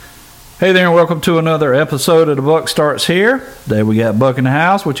Hey there, and welcome to another episode of The Buck Starts Here. Today we got Buck in the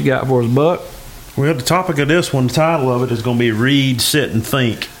house. What you got for us, Buck? Well, the topic of this one, the title of it is going to be Read, Sit, and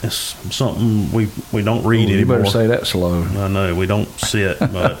Think. It's something we don't read anymore. You better say that slow. I know, we don't sit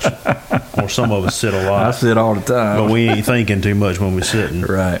much. Or some of us sit a lot. I sit all the time. But we ain't thinking too much when we're sitting.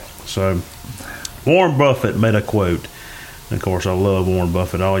 Right. So, Warren Buffett made a quote. And of course, I love Warren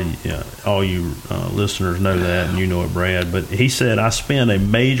Buffett. All you listeners know that, and you know it, Brad. But he said, I spend a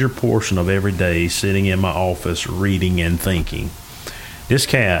major portion of every day sitting in my office reading and thinking. This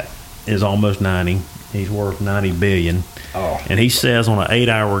cat is almost 90. He's worth $90 billion. Oh. And he says on an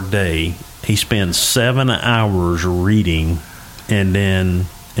 8-hour day, he spends 7 hours reading and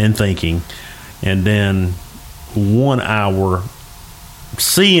thinking, and then 1 hour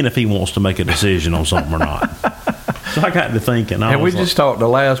seeing if he wants to make a decision on something or not. So I got to thinking. And we just talked the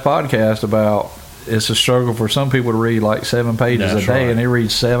last podcast about it's a struggle for some people to read like 7 pages a day, right. and they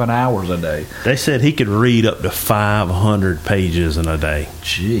read 7 hours a day. They said he could read up to 500 pages in a day.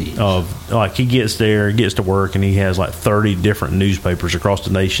 Jeez. Like he gets to work, and he has like 30 different newspapers across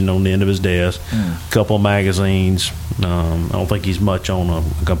the nation on the end of his desk, a couple of magazines. I don't think he's much on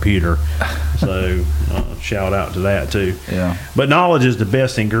a computer, so shout out to that too. Yeah. But knowledge is the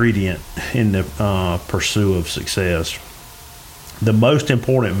best ingredient in the pursuit of success. The most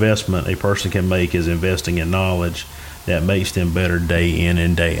important investment a person can make is investing in knowledge that makes them better day in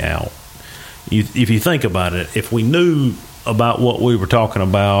and day out. If you think about it, if we knew about what we were talking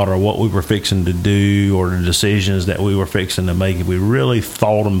about or what we were fixing to do or the decisions that we were fixing to make, if we really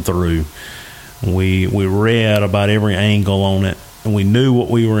thought them through, we read about every angle on it, and we knew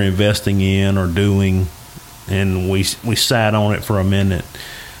what we were investing in or doing, and we sat on it for a minute.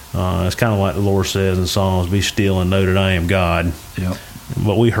 It's kind of like the Lord says in Psalms, be still and know that I am God. Yep.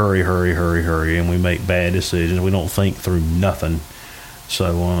 But we hurry, and we make bad decisions. We don't think through nothing.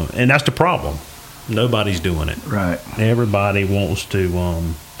 So, and that's the problem. Nobody's doing it. Right. Everybody wants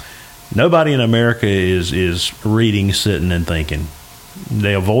to. Nobody in America is reading, sitting, and thinking.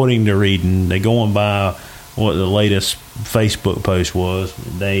 They're avoiding the reading. They're going by what the latest Facebook post was.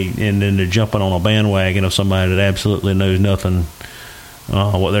 And then they're jumping on a bandwagon of somebody that absolutely knows nothing.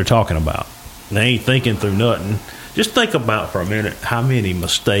 What they're talking about. They ain't thinking through nothing. Just think about for a minute how many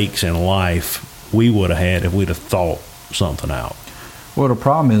mistakes in life we would have had if we'd have thought something out. Well, the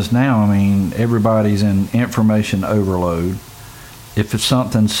problem is now, I mean, everybody's in information overload. If it's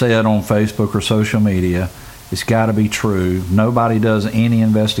something said on Facebook or social media, it's got to be true. Nobody does any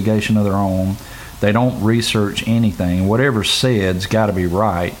investigation of their own. They don't research anything. Whatever's said's got to be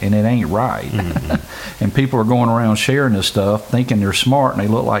right, and it ain't right. Mm-hmm. And people are going around sharing this stuff, thinking they're smart, and they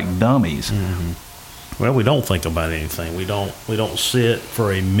look like dummies. Mm-hmm. Well, we don't think about anything. We don't sit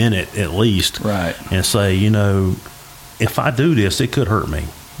for a minute at least, right, and say, if I do this, it could hurt me.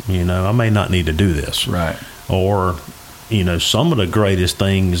 I may not need to do this, right? Or, some of the greatest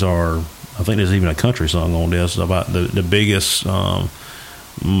things are. I think there's even a country song on this about the biggest.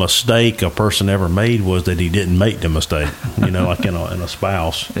 Mistake a person ever made was that he didn't make the mistake, like in a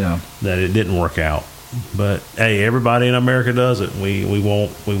spouse, that it didn't work out. But hey, everybody in America does it. We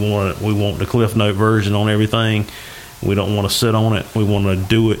want the Cliff Note version on everything. We don't want to sit on it. We want to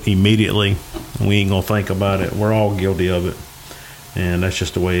do it immediately. We ain't gonna think about it. We're all guilty of it, and that's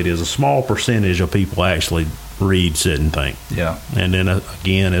just the way it is. A small percentage of people actually read, sit, and think. Yeah, and then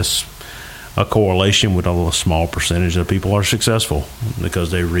again, it's a correlation with a small percentage of people are successful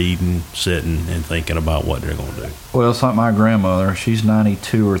because they're reading, sitting, and thinking about what they're going to do. Well, it's like my grandmother. She's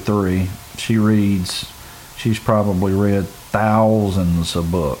 92 or 3. She reads. She's probably read thousands of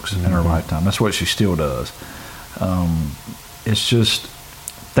books in her lifetime. That's what she still does. It's just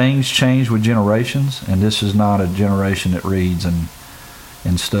things change with generations, and this is not a generation that reads and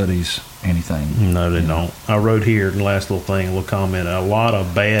studies anything. No, they don't. I wrote here in the last little thing, a little comment, a lot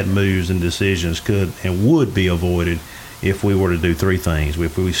of bad moves and decisions could and would be avoided if we were to do 3 things.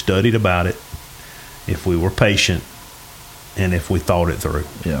 If we studied about it, if we were patient, and if we thought it through.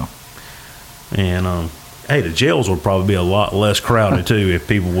 Yeah. And, hey, the jails would probably be a lot less crowded, too, if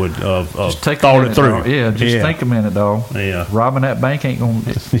people would have thought it through. Dog. Yeah, think a minute, dog. Yeah. Robbing that bank ain't going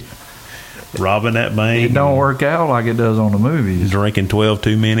to... Robbing that bank. It don't work out like it does on the movies. Drinking 12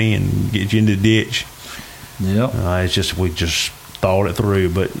 too many and get you in the ditch. Yep. It's just we just thought it through.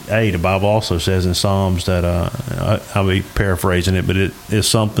 But hey, the Bible also says in Psalms that I'll be paraphrasing it, but it is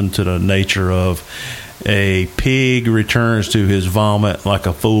something to the nature of a pig returns to his vomit like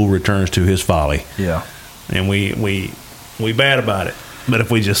a fool returns to his folly. Yeah. And we bad about it. But if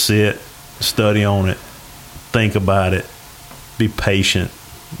we just sit, study on it, think about it, be patient,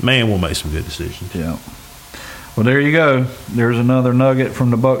 man, we'll make some good decisions. Yeah. Well, there you go. There's another nugget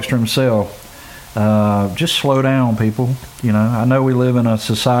from the Buckster himself. Just slow down, people. I know we live in a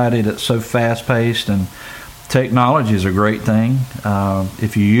society that's so fast-paced, and technology is a great thing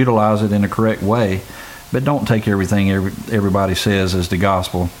if you utilize it in a correct way. But don't take everything everybody says as the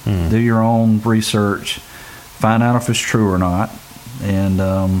gospel. Do your own research. Find out if it's true or not.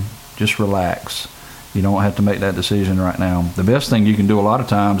 And just relax. You don't have to make that decision right now. The best thing you can do a lot of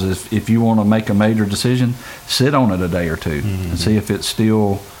times is if you want to make a major decision, sit on it a day or two and see if it's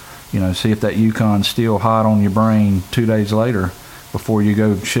still, see if that Yukon's still hot on your brain 2 days later before you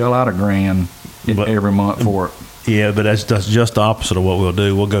go shell out $1,000 every month for it. Yeah, but that's just the opposite of what we'll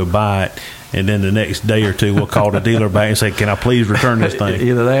do. We'll go buy it, and then the next day or two we'll call the dealer back and say, "Can I please return this thing?"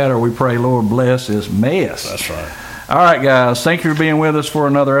 Either that or we pray, "Lord, bless this mess." That's right. All right, guys. Thank you for being with us for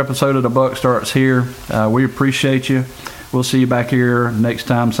another episode of The Buck Starts Here. We appreciate you. We'll see you back here next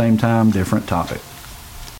time, same time, different topic.